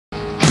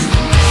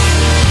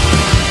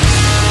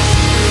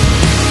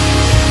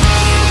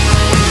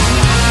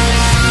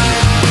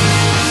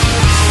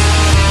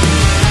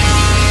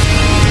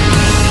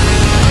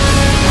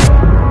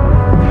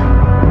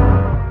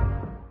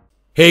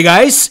Hey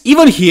guys,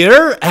 Ivan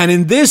here, and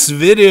in this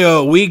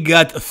video we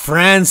got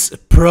France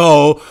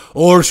Pro,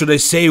 or should I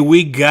say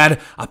we got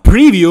a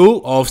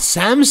preview of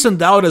Samson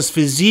Dauda's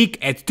physique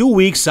at 2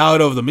 weeks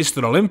out of the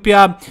Mr.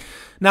 Olympia.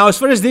 Now, as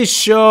far as this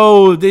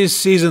show,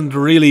 this isn't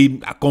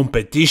really a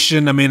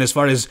competition. I mean, as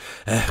far as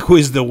who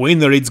is the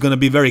winner, it's gonna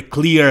be very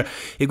clear.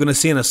 You're gonna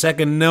see in a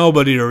second,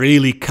 nobody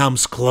really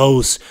comes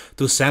close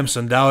to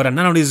Samson Dauda.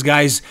 None of these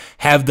guys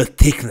have the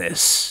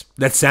thickness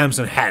that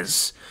Samson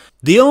has.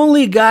 The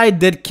only guy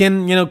that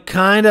can,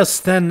 kind of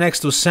stand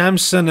next to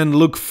Samson and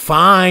look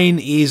fine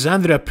is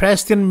Andrea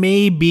Preston,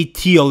 maybe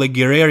Theo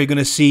Leguerre. You're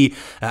gonna see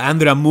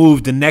Andrea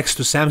moved next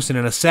to Samson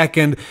in a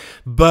second,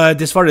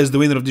 but as far as the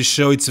winner of this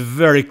show, it's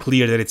very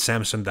clear that it's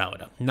Samson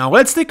Dauda. Now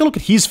let's take a look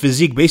at his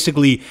physique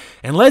basically,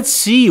 and let's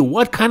see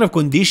what kind of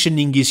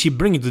conditioning is he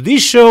bringing to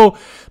this show.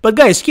 But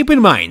guys, keep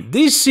in mind,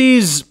 this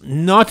is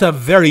not a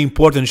very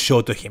important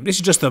show to him. This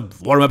is just a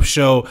warm-up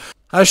show.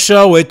 A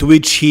show at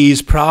which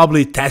he's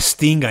probably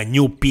testing a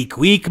new peak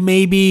week,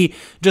 maybe,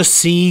 just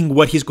seeing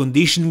what his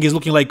conditioning is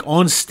looking like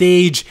on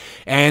stage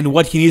and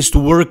what he needs to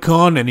work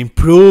on and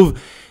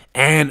improve.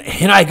 And,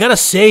 I gotta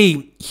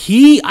say,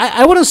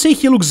 I wouldn't say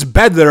he looks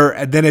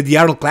better than at the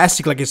Arnold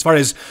Classic, like as far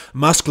as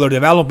muscular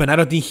development. I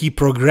don't think he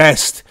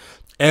progressed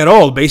at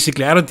all,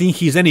 basically. I don't think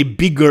he's any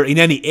bigger in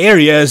any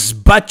areas,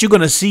 but you're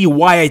gonna see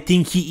why I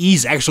think he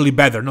is actually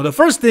better. Now, the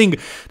first thing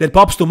that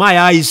pops to my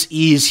eyes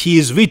is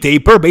his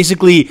V-taper,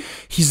 basically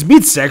his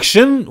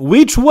midsection,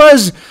 which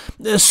was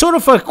sort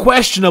of a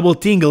questionable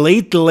thing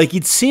lately. Like,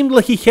 it seemed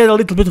like he had a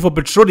little bit of a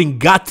protruding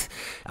gut,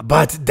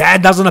 but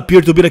that doesn't appear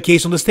to be the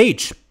case on the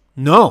stage.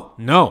 No.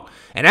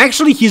 And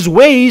actually, his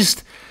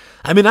waist,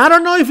 I mean, I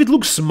don't know if it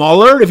looks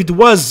smaller, if it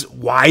was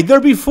wider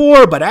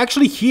before, but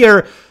actually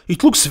here,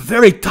 it looks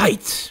very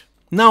tight.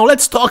 Now,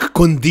 let's talk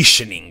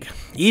conditioning.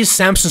 Is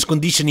Samson's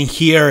conditioning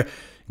here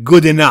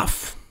good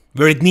enough,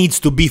 where it needs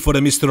to be for the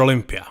Mr.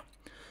 Olympia?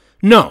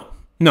 No,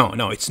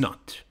 it's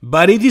not.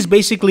 But it is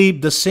basically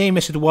the same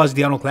as it was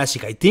the Arnold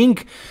Classic, I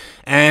think.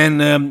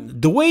 And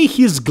the way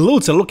his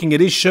glutes are looking at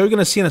this show, you're going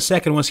to see in a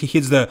second once he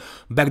hits the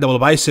back double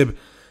bicep,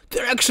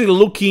 they're actually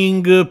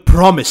looking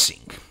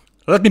promising.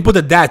 Let me put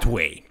it that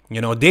way.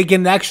 They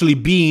can actually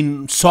be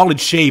in solid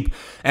shape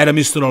at a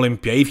Mr.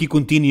 Olympia if he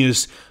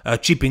continues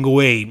chipping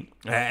away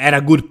at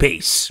a good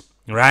pace,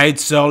 right?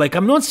 So, like,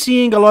 I'm not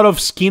seeing a lot of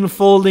skin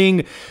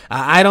folding.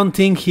 I don't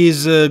think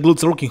his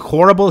glutes are looking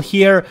horrible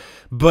here,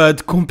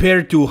 but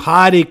compared to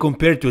Hardy,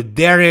 compared to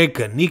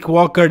Derek, Nick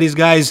Walker, these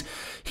guys,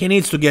 he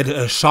needs to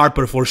get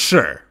sharper for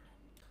sure.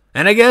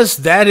 And I guess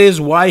that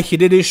is why he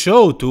did his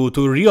show, to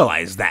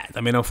realize that.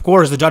 I mean, of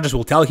course, the judges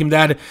will tell him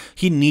that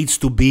he needs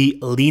to be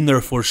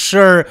leaner for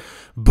sure,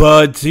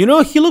 but, he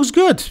looks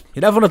good. He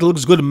definitely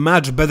looks good,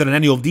 much better than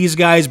any of these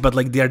guys, but,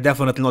 like, they are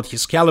definitely not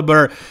his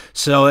caliber,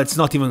 so let's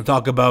not even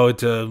talk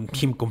about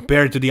him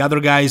compared to the other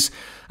guys.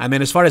 I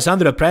mean, as far as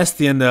Andrea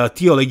Presti and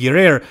Theo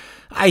Leguerre,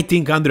 I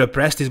think Andrea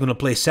Presti is going to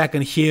play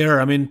second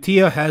here. I mean,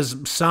 Theo has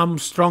some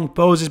strong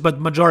poses, but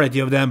majority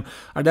of them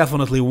are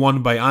definitely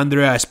won by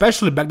Andrea,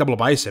 especially back double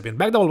bicep. In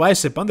back double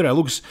bicep, Andrea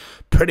looks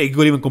pretty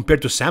good even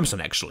compared to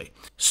Samson, actually.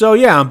 So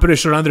yeah, I'm pretty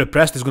sure Andrea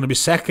Presti is going to be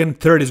second,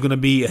 third is going to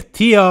be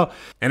Theo.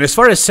 And as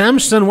far as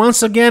Samson,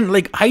 once again,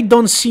 like, I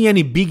don't see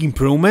any big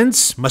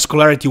improvements,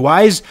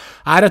 muscularity-wise.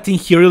 I don't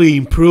think he really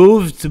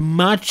improved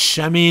much.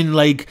 I mean,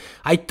 like,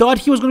 I thought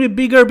he was going to be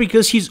bigger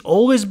because he's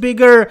always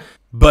bigger,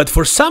 but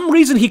for some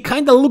reason he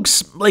kind of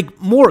looks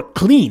like more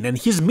clean and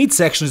his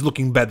midsection is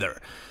looking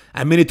better.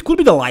 I mean, it could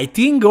be the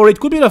lighting, or it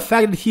could be the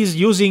fact that he's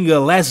using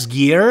less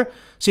gear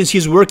since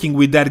he's working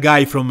with that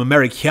guy from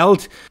American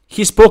Health.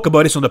 He spoke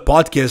about this on the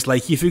podcast,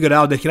 like he figured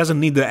out that he doesn't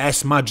need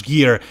as much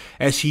gear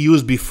as he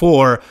used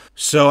before.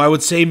 So I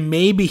would say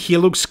maybe he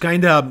looks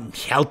kind of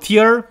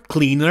healthier,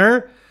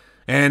 cleaner,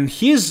 and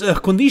his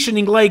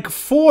conditioning, like,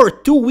 for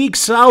 2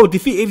 weeks out,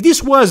 if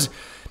this was,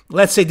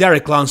 let's say,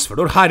 Derek Lunsford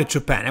or Hardy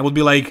Chopin, I would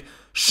be like,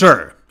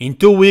 sure, in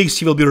 2 weeks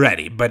he will be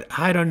ready. But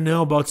I don't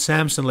know about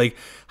Samson, like,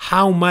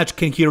 how much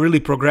can he really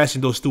progress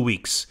in those 2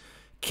 weeks?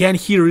 Can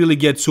he really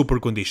get super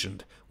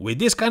conditioned? With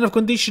this kind of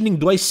conditioning,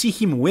 do I see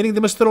him winning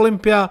the Mr.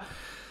 Olympia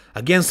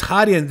against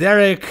Hardy and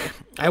Derek?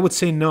 I would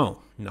say no.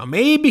 Now,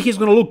 maybe he's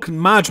going to look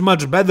much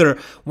better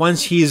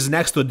once he's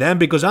next to them,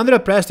 because Andrea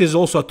Presti is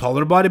also a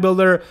taller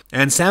bodybuilder,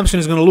 and Samson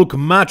is going to look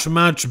much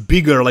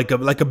bigger, like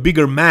a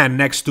bigger man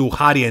next to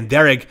Hardy and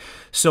Derek.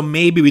 So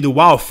maybe with the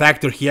wow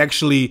factor, he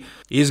actually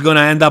is going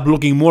to end up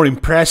looking more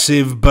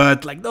impressive,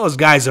 but, like, those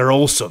guys are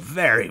also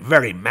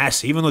very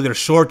massive. Even though they're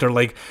shorter,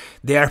 like,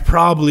 they are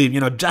probably,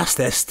 just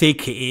as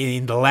thick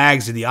in the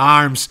legs, in the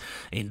arms,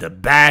 in the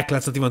back.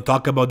 Let's not even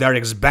talk about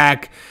Derek's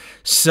back.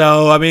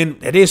 So, I mean,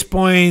 at this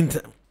point,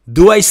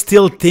 do I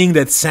still think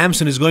that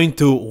Samson is going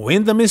to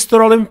win the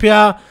Mr.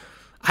 Olympia?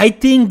 I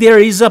think there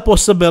is a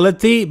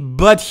possibility,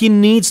 but he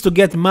needs to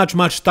get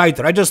much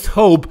tighter. I just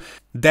hope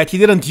that he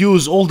didn't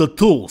use all the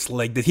tools,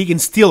 like that he can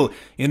still,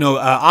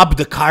 up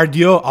the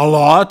cardio a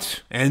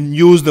lot and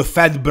use the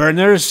fat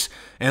burners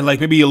and, like,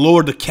 maybe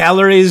lower the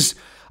calories.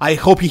 I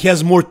hope he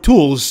has more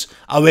tools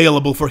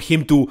available for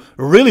him to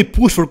really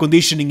push for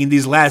conditioning in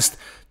these last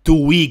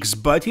 2 weeks,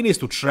 but he needs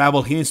to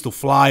travel, he needs to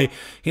fly,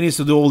 he needs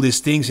to do all these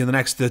things in the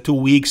next 2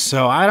 weeks,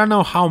 so I don't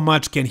know how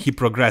much can he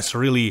progress,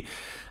 really.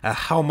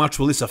 How much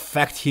will this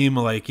affect him?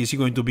 Like, is he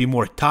going to be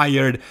more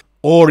tired,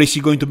 or is he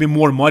going to be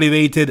more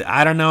motivated?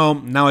 I don't know.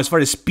 Now, as far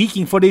as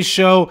speaking for this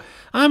show,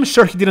 I'm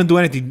sure he didn't do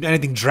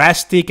anything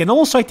drastic, and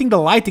also I think the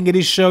lighting in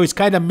this show is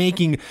kind of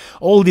making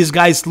all these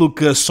guys look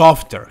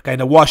softer,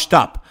 kind of washed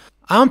up.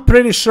 I'm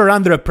pretty sure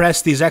Andrea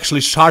Presti is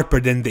actually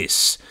sharper than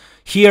this.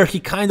 Here, he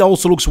kind of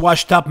also looks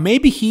washed up.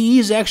 Maybe he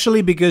is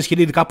actually, because he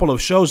did a couple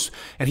of shows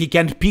and he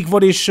can't peak for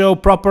this show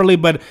properly,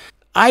 but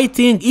I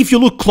think if you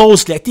look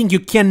closely, I think you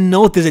can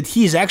notice that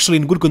he is actually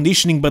in good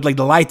conditioning, but like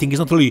the lighting is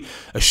not really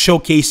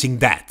showcasing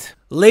that.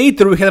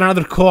 Later, we had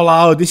another call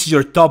out. This is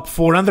your top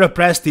 4. Andrea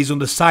Presti is on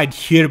the side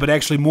here, but I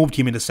actually moved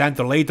him in the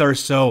center later,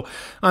 so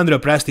Andrea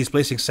Presti is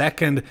placing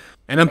 2nd,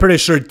 and I'm pretty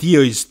sure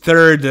Theo is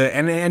 3rd,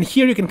 and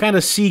here you can kind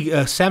of see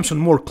Samson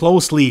more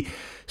closely.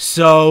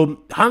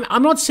 So,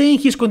 I'm not saying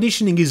his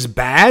conditioning is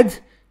bad,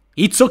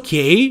 it's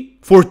okay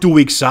for 2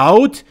 weeks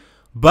out,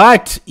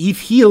 but if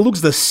he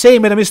looks the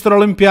same at Mr.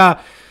 Olympia,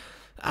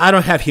 I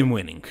don't have him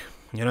winning.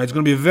 You know, it's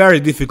going to be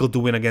very difficult to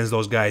win against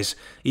those guys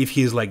if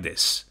he's like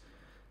this.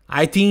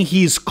 I think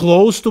he's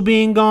close to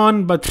being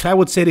gone, but I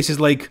would say this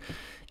is like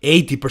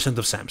 80%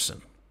 of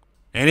Samson.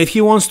 And if he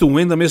wants to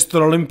win the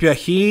Mr. Olympia,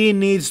 he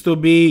needs to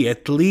be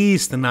at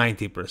least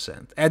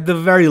 90%, at the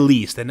very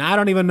least, and I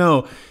don't even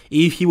know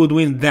if he would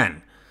win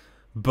then.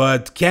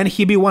 But can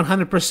he be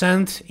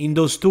 100% in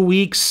those 2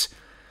 weeks?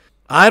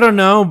 I don't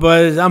know,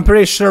 but I'm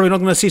pretty sure we're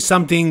not going to see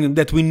something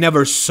that we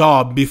never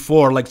saw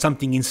before, like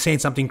something insane,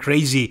 something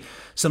crazy,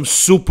 some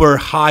super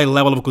high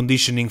level of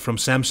conditioning from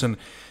Samson.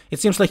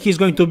 It seems like he's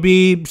going to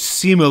be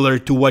similar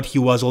to what he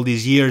was all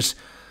these years.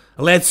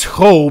 Let's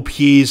hope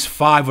he's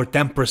 5 or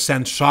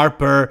 10%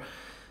 sharper,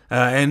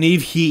 and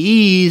if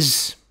he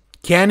is,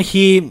 can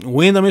he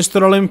win the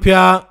Mr.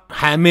 Olympia?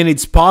 I mean,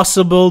 it's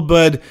possible,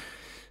 but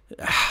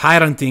I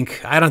don't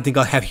think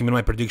I'll have him in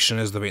my prediction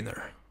as the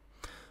winner,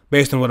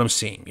 based on what I'm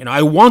seeing. You know,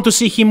 I want to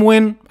see him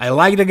win. I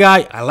like the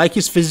guy. I like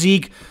his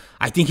physique.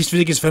 I think his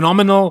physique is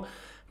phenomenal.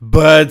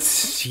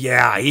 But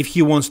yeah, if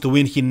he wants to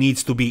win, he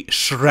needs to be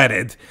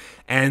shredded.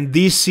 And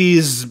this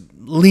is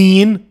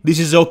lean. This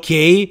is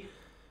okay,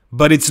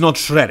 but it's not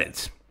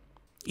shredded.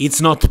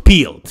 It's not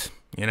peeled.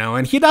 You know,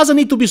 and he doesn't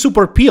need to be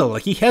super peeled.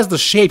 Like, he has the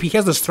shape, he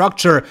has the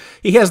structure,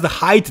 he has the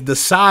height, the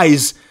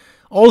size.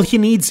 All he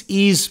needs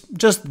is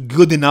just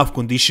good enough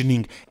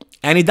conditioning,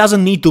 and it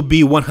doesn't need to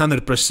be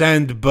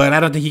 100%, but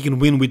I don't think he can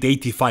win with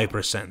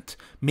 85%.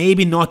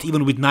 Maybe not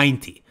even with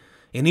 90%.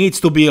 It needs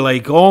to be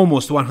like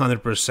almost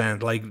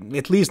 100%, like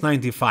at least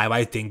 95%,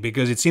 I think,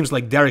 because it seems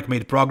like Derek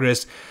made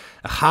progress.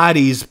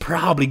 Hadi is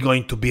probably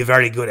going to be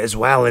very good as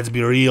well, let's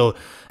be real.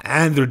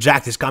 Andrew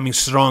Jack is coming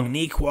strong.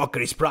 Nick Walker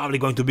is probably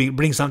going to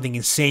bring something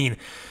insane.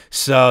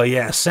 So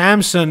yeah,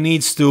 Samson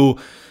needs to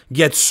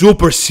get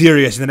super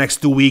serious in the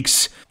next 2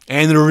 weeks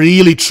and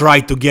really try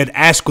to get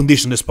as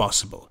conditioned as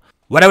possible.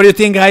 Whatever you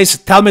think, guys,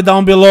 tell me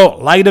down below.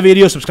 Like the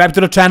video, subscribe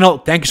to the channel.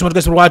 Thank you so much,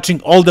 guys, for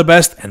watching. All the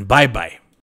best, and bye-bye.